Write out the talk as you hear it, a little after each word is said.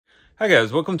Hi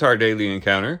guys, welcome to our daily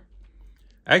encounter.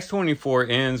 Acts 24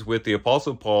 ends with the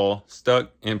Apostle Paul stuck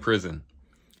in prison.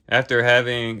 After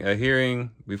having a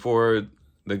hearing before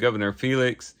the governor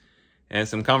Felix and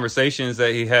some conversations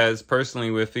that he has personally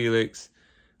with Felix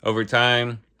over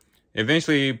time,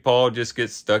 eventually Paul just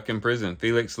gets stuck in prison.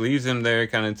 Felix leaves him there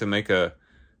kind of to make to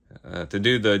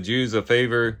do the Jews a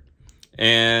favor,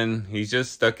 and he's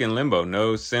just stuck in limbo.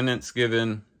 No sentence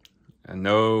given,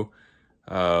 no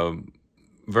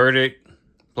verdict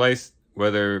placed,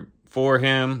 whether for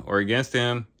him or against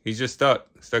him. He's just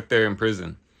stuck there in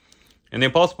prison. And the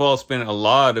Apostle Paul spent a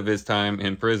lot of his time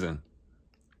in prison.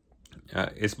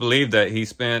 It's believed that he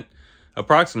spent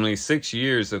approximately 6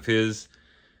 years of his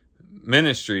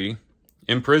ministry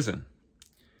in prison,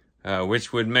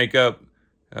 which would make up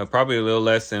probably a little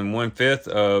less than 1/5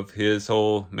 of his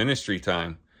whole ministry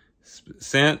time.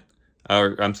 Spent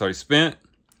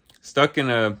stuck in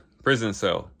a prison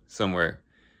cell somewhere.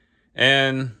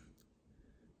 And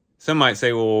some might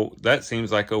say, well, that seems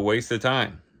like a waste of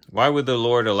time. Why would the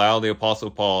Lord allow the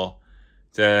Apostle Paul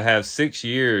to have 6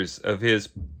 years of his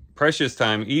precious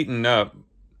time eaten up,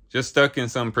 just stuck in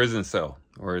some prison cell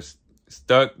or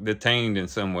detained in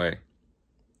some way?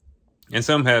 And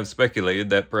some have speculated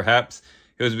that perhaps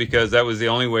it was because that was the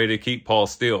only way to keep Paul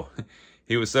still.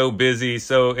 He was so busy,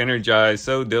 so energized,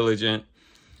 so diligent.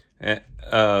 The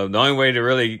only way to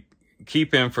really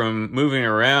keep him from moving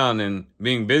around and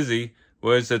being busy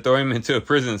was to throw him into a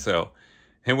prison cell.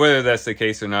 And whether that's the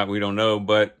case or not, we don't know.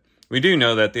 But we do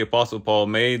know that the Apostle Paul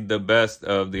made the best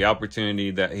of the opportunity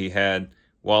that he had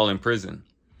while in prison.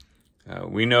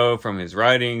 We know from his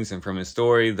writings and from his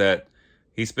story that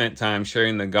he spent time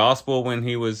sharing the gospel when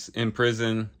he was in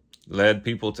prison, led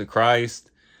people to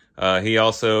Christ. He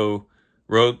also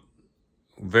wrote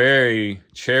very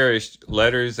cherished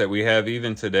letters that we have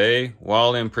even today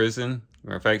while in prison.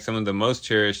 Matter of fact, some of the most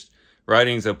cherished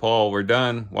writings of Paul were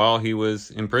done while he was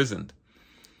imprisoned.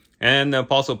 And the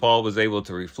Apostle Paul was able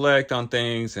to reflect on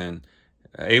things and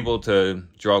able to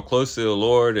draw close to the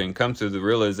Lord and come to the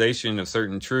realization of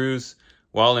certain truths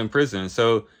while in prison.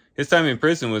 So his time in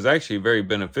prison was actually very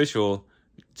beneficial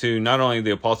to not only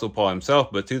the Apostle Paul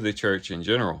himself, but to the church in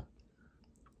general.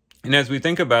 And as we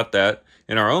think about that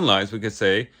in our own lives, we could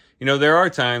say, there are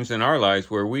times in our lives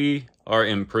where we are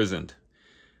imprisoned.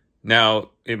 Now,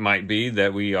 it might be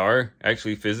that we are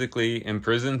actually physically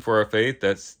imprisoned for our faith.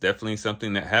 That's definitely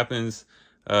something that happens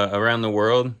around the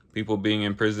world, people being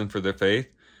imprisoned for their faith.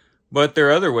 But there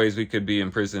are other ways we could be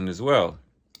imprisoned as well.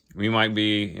 We might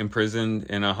be imprisoned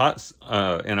in a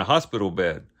hospital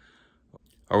bed,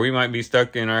 or we might be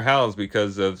stuck in our house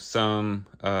because of some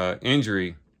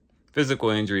physical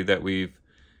injury that we've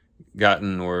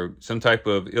gotten, or some type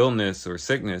of illness or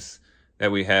sickness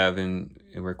that we have, and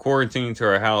we're quarantined to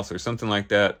our house or something like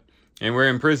that, and we're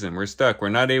in prison. We're stuck. We're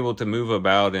not able to move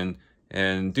about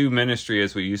and do ministry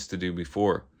as we used to do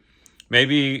before.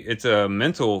 Maybe it's a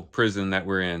mental prison that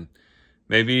we're in.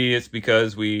 Maybe it's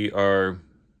because we are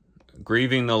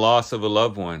grieving the loss of a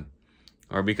loved one,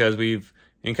 or because we've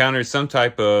encountered some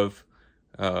type of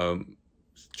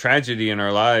tragedy in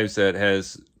our lives that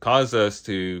has caused us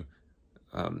to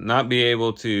not be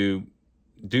able to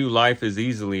do life as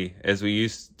easily as we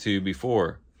used to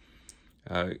before.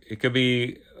 It could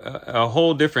be a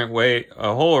whole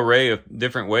array of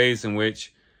different ways in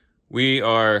which we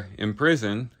are in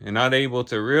prison and not able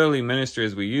to really minister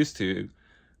as we used to.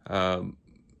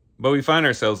 But we find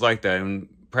ourselves like that. And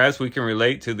perhaps we can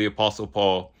relate to the Apostle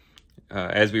Paul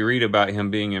as we read about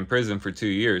him being in prison for 2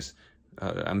 years.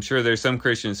 I'm sure there's some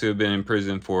Christians who have been in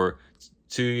prison for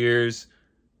 2 years,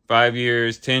 5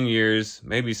 years, 10 years,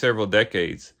 maybe several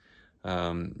decades,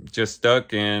 just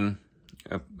stuck in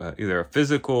either a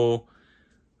physical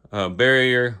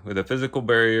barrier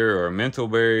or a mental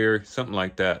barrier, something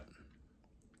like that.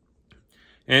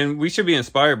 And we should be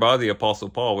inspired by the Apostle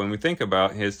Paul when we think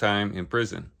about his time in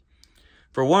prison.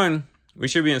 For one, we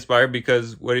should be inspired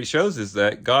because what it shows is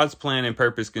that God's plan and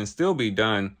purpose can still be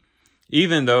done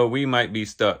even though we might be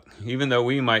stuck, even though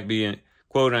we might be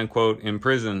quote unquote in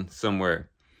prison somewhere.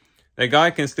 That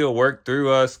God can still work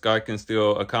through us. God can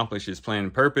still accomplish his plan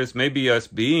and purpose. Maybe us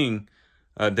being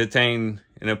detained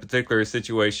in a particular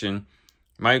situation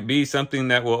might be something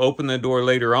that will open the door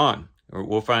later on. Or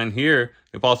we'll find here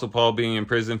the Apostle Paul being in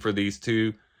prison for these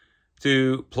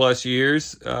 2+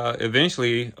 years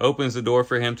eventually opens the door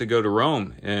for him to go to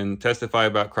Rome and testify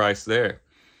about Christ there.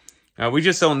 Now, we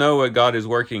just don't know what God is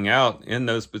working out in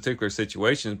those particular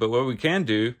situations, but what we can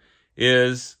do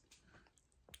is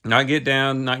not get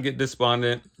down, not get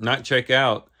despondent, not check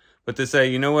out, but to say,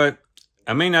 you know what,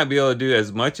 I may not be able to do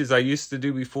as much as I used to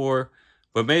do before,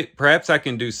 but perhaps I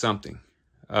can do something.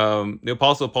 The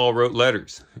Apostle Paul wrote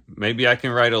letters. Maybe I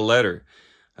can write a letter.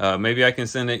 Maybe I can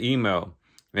send an email.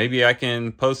 Maybe I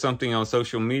can post something on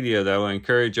social media that will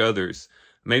encourage others.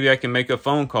 Maybe I can make a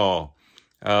phone call.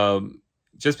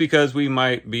 Just because we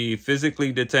might be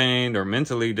physically detained or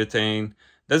mentally detained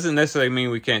doesn't necessarily mean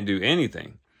we can't do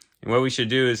anything. And what we should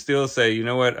do is still say, you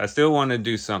know what, I still want to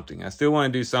do something. I still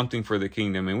want to do something for the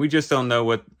kingdom. And we just don't know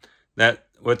what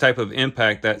type of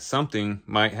impact that something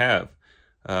might have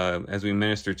as we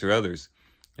minister to others.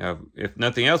 If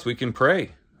nothing else, we can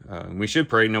pray. We should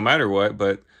pray no matter what,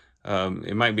 but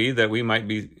it might be that we might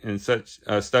be in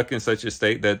stuck in such a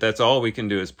state that that's all we can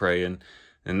do is pray.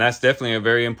 And that's definitely a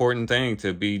very important thing,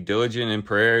 to be diligent in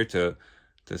prayer, to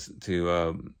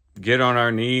get on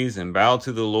our knees and bow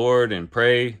to the Lord and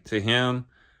pray to Him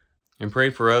and pray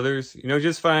for others.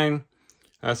 Just find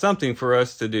something for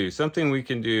us to do, something we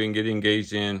can do and get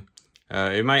engaged in.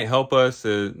 It might help us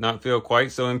to not feel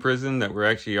quite so imprisoned, that we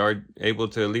actually are able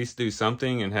to at least do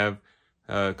something and have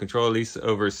control at least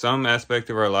over some aspect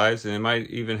of our lives. And it might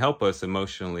even help us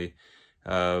emotionally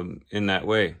in that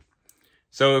way.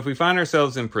 So if we find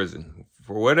ourselves in prison,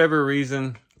 for whatever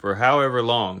reason, for however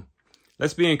long,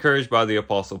 let's be encouraged by the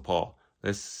Apostle Paul.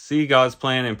 Let's see God's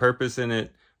plan and purpose in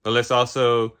it, but let's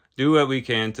also do what we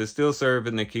can to still serve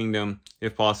in the kingdom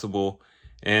if possible,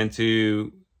 and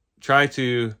to try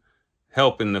to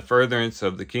help in the furtherance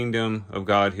of the kingdom of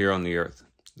God here on the earth.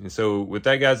 And so with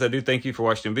that, guys, I do thank you for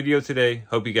watching the video today.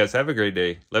 Hope you guys have a great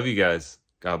day. Love you guys.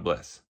 God bless.